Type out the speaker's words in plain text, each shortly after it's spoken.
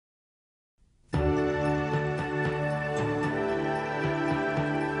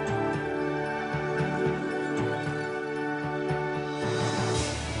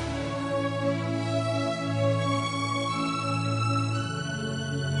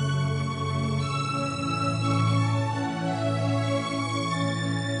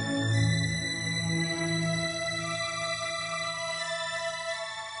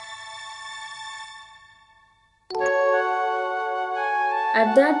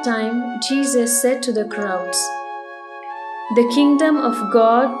At that time, Jesus said to the crowds, "The kingdom of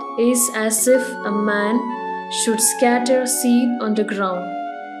God is as if a man should scatter seed on the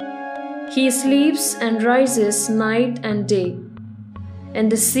ground. He sleeps and rises night and day,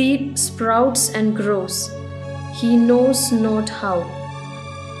 and the seed sprouts and grows. He knows not how.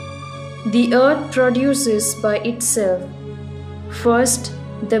 The earth produces by itself first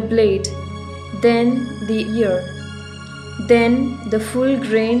the blade, then the ear, then the full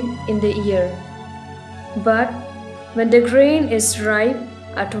grain in the ear. But when the grain is ripe,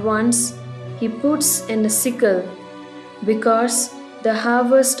 at once he puts in a sickle, because the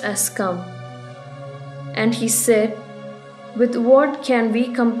harvest has come." And he said, "With what can we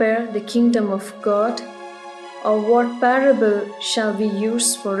compare the kingdom of God? Or what parable shall we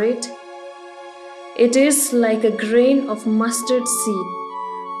use for it? It is like a grain of mustard seed,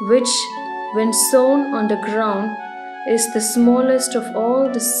 which, when sown on the ground, is the smallest of all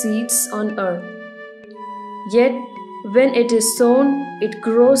the seeds on earth. Yet, when it is sown, it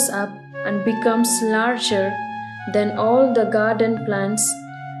grows up and becomes larger than all the garden plants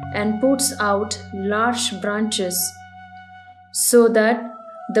and puts out large branches, so that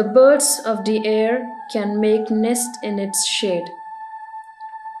the birds of the air can make nest in its shade."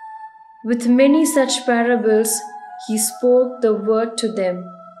 With many such parables, he spoke the word to them,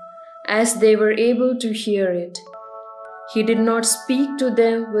 as they were able to hear it. He did not speak to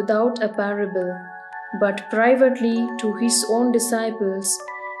them without a parable, but privately to his own disciples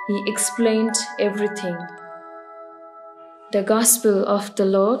he explained everything. The Gospel of the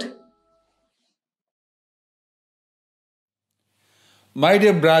Lord. My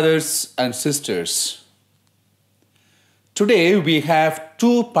dear brothers and sisters, today we have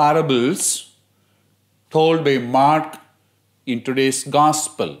two parables told by Mark in today's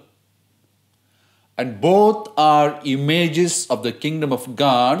Gospel, and both are images of the kingdom of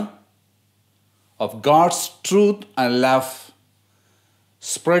God, of God's truth and love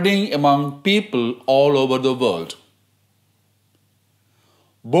spreading among people all over the world.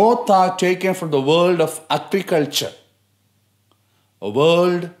 Both are taken from the world of agriculture, a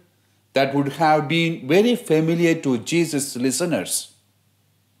world that would have been very familiar to Jesus' listeners.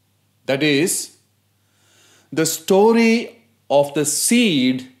 That is, the story of the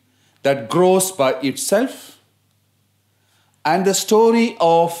seed that grows by itself and the story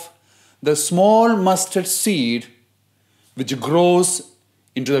of the small mustard seed which grows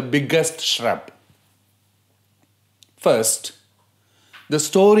into the biggest shrub. First, the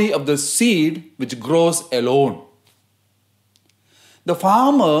story of the seed which grows alone. The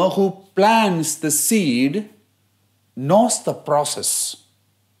farmer who plants the seed knows the process.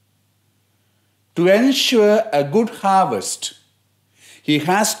 To ensure a good harvest, he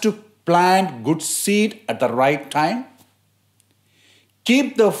has to plant good seed at the right time,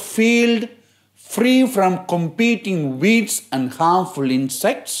 keep the field free from competing weeds and harmful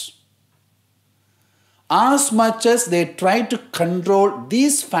insects. As much as they try to control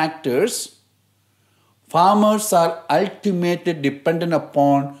these factors, farmers are ultimately dependent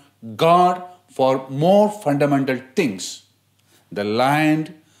upon God for more fundamental things: the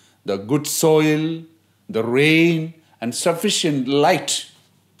land, the good soil, the rain, and sufficient light.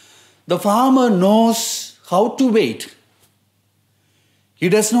 The farmer knows how to wait. He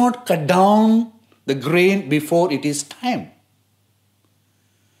does not cut down the grain before it is time.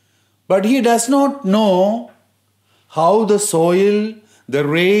 But he does not know how the soil, the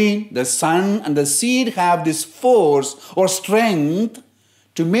rain, the sun, and the seed have this force or strength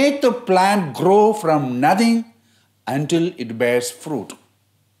to make the plant grow from nothing until it bears fruit.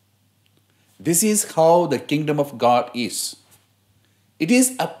 This is how the kingdom of God is. It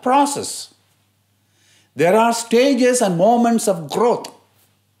is a process. There are stages and moments of growth.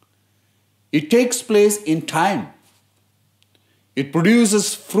 It takes place in time. It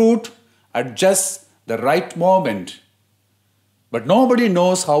produces fruit at just the right moment. But nobody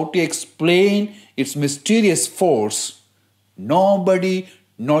knows how to explain its mysterious force. Nobody,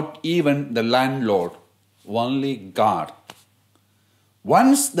 not even the landlord, only God.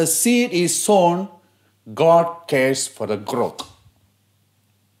 Once the seed is sown, God cares for the growth.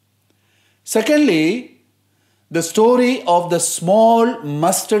 Secondly, the story of the small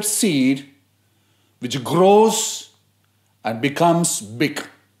mustard seed which grows and becomes big.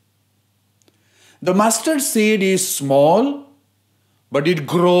 The mustard seed is small, but it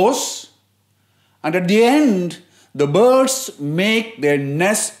grows, and at the end, the birds make their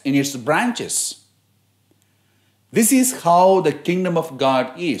nest in its branches. This is how the kingdom of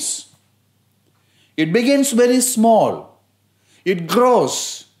God is. It begins very small, it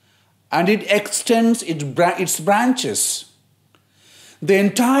grows, and it extends its branches. The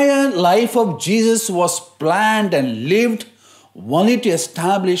entire life of Jesus was planned and lived only to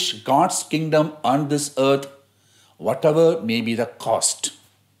establish God's kingdom on this earth, whatever may be the cost.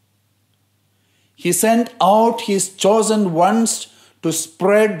 He sent out his chosen ones to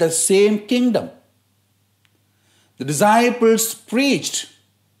spread the same kingdom. The disciples preached,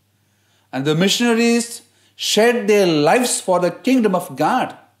 and the missionaries shed their lives for the kingdom of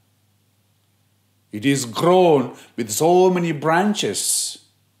God. It is grown with so many branches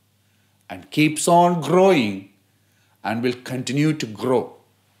and keeps on growing and will continue to grow.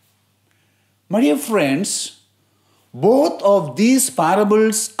 My dear friends, both of these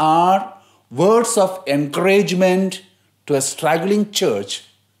parables are words of encouragement to a struggling church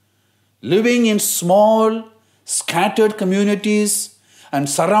living in small, scattered communities and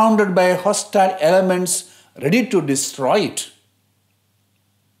surrounded by hostile elements ready to destroy it.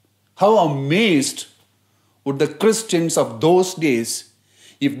 How amazed would the Christians of those days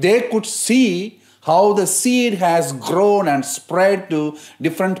if they could see how the seed has grown and spread to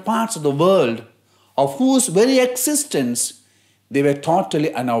different parts of the world, of whose very existence they were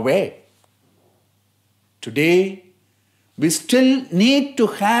totally unaware. Today, we still need to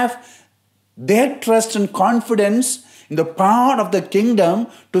have their trust and confidence in the power of the kingdom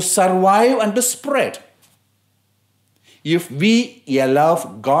to survive and to spread. If we allow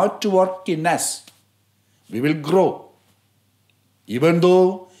God to work in us, we will grow, even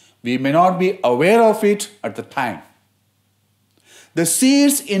though we may not be aware of it at the time. The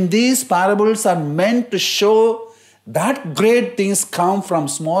seeds in these parables are meant to show that great things come from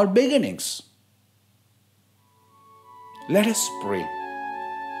small beginnings. Let us pray.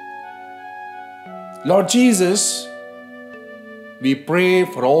 Lord Jesus, we pray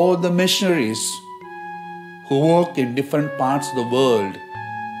for all the missionaries who work in different parts of the world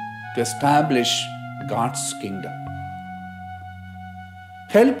to establish God's kingdom.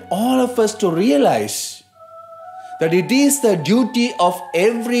 Help all of us to realize that it is the duty of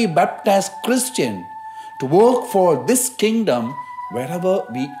every baptized Christian to work for this kingdom wherever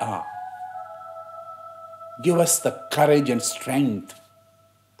we are. Give us the courage and strength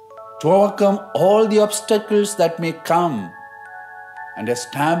to overcome all the obstacles that may come and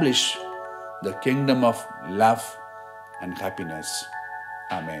establish the kingdom of love and happiness.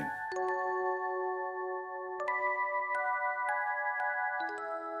 Amen.